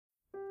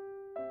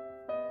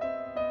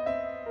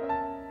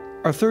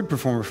Our third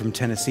performer from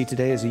Tennessee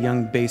today is a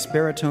young bass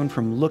baritone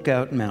from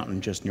Lookout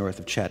Mountain, just north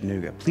of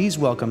Chattanooga. Please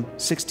welcome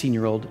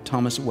 16-year-old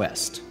Thomas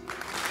West.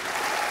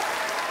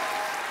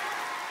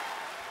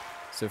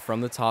 So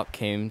From the Top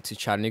came to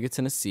Chattanooga,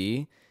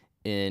 Tennessee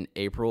in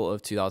April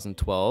of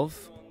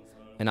 2012,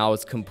 and I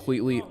was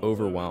completely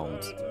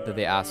overwhelmed that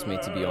they asked me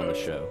to be on the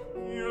show.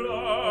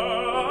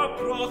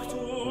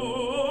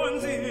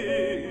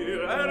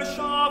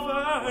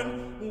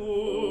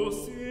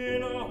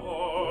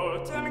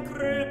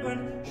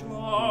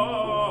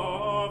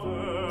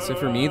 So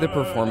for me, the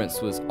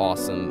performance was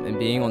awesome, and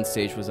being on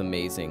stage was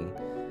amazing.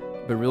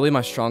 But really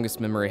my strongest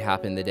memory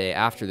happened the day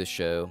after the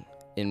show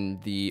in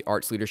the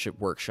arts leadership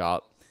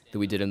workshop that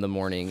we did in the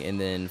morning, and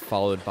then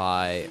followed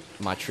by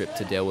my trip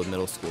to Dalewood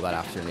Middle School that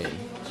afternoon.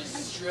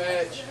 Just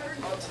stretch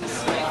up to the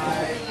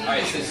side.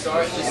 Alright, so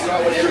start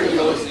whatever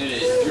you're listening to.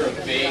 If you're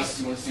a bass,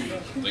 you want to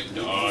do like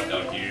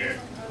down here.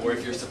 Or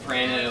if you're a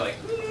soprano, like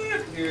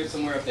here,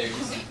 somewhere up there.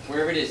 Just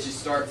wherever it is, just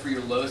start for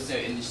your lowest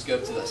note and just go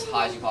up to as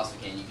high as you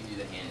possibly can. You can do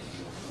the hand if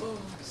you want.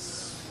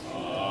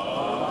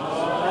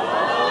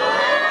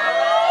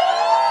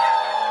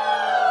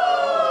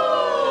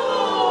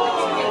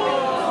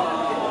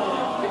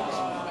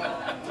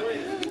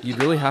 You'd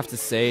really have to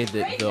say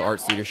that the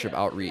arts leadership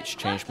outreach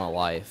changed my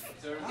life.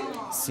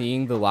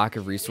 Seeing the lack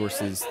of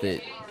resources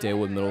that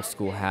Dalewood Middle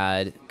School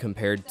had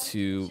compared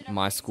to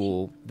my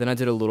school, then I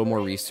did a little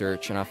more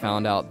research and I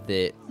found out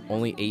that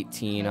only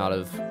 18 out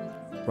of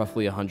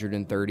roughly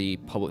 130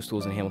 public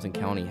schools in Hamilton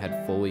County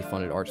had fully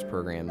funded arts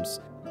programs.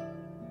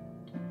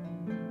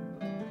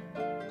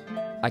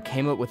 I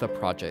came up with a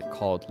project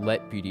called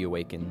Let Beauty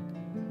Awaken.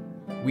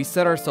 We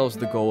set ourselves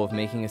the goal of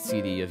making a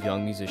CD of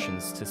young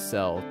musicians to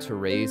sell to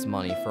raise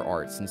money for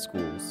arts in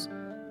schools.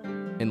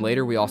 And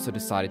later we also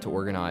decided to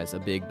organize a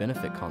big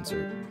benefit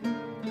concert.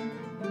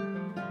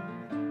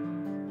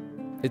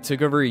 It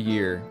took over a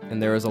year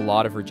and there was a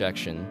lot of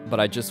rejection, but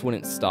I just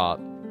wouldn't stop.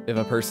 If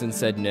a person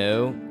said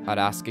no, I'd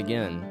ask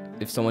again.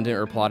 If someone didn't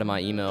reply to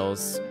my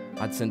emails,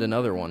 I'd send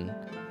another one.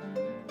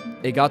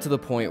 It got to the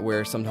point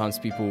where sometimes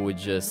people would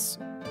just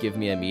give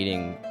me a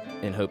meeting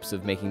in hopes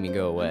of making me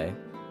go away.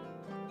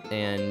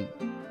 And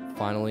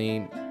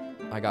finally,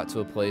 I got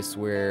to a place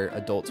where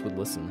adults would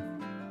listen.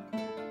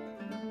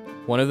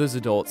 One of those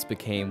adults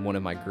became one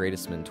of my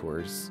greatest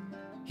mentors.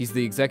 He's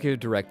the executive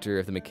director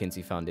of the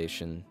McKinsey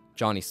Foundation,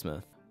 Johnny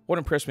Smith. What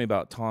impressed me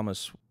about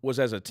Thomas was,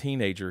 as a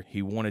teenager,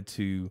 he wanted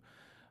to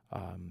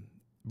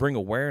bring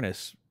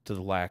awareness to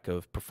the lack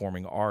of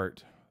performing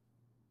art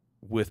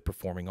with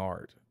performing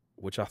art,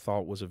 which I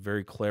thought was a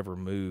very clever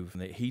move.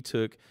 And that he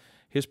took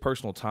his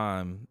personal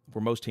time,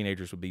 where most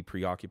teenagers would be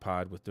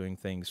preoccupied with doing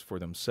things for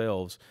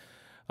themselves,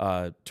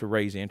 to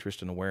raise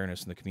interest and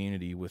awareness in the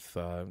community with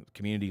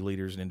community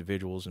leaders and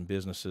individuals and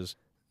businesses.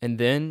 And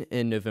then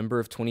in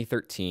November of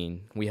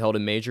 2013, we held a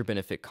major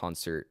benefit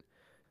concert.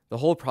 The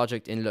whole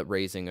project ended up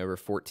raising over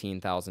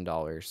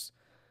 $14,000.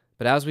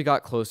 But as we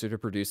got closer to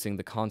producing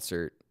the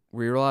concert,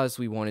 we realized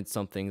we wanted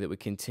something that would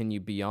continue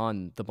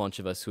beyond the bunch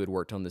of us who had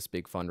worked on this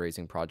big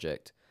fundraising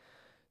project.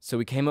 So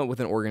we came up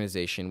with an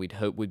organization we'd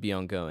hoped would be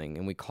ongoing,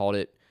 and we called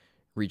it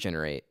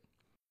Regenerate.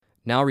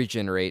 Now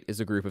Regenerate is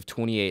a group of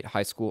 28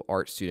 high school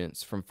art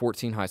students from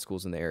 14 high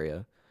schools in the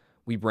area.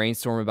 We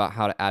brainstorm about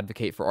how to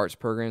advocate for arts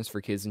programs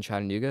for kids in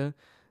Chattanooga,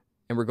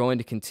 and we're going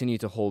to continue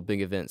to hold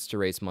big events to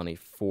raise money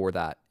for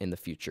that in the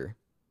future.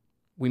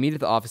 We meet at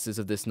the offices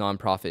of this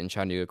nonprofit in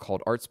Chattanooga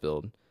called Arts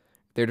Build.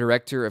 Their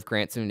director of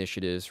grants and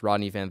initiatives,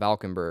 Rodney Van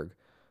Valkenburg,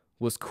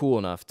 was cool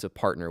enough to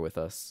partner with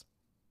us.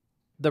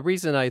 The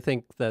reason I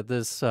think that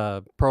this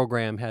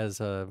program has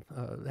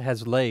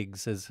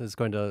legs, is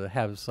going to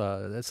have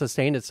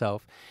sustain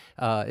itself,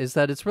 is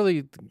that it's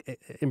really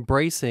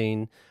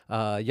embracing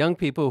young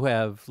people who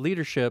have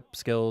leadership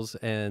skills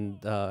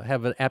and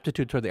have an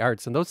aptitude toward the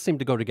arts, and those seem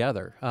to go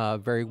together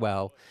very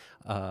well.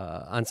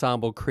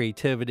 Ensemble,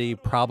 creativity,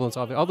 problem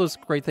solving, all those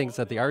great things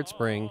that the arts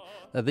bring,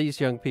 that these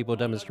young people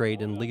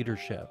demonstrate in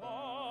leadership.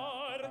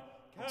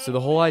 So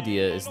the whole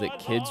idea is that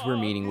kids we're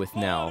meeting with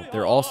now,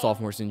 they're all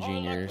sophomores and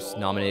juniors,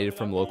 nominated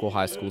from local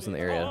high schools in the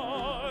area,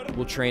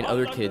 will train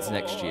other kids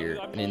next year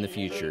and in the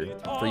future,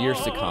 for years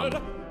to come.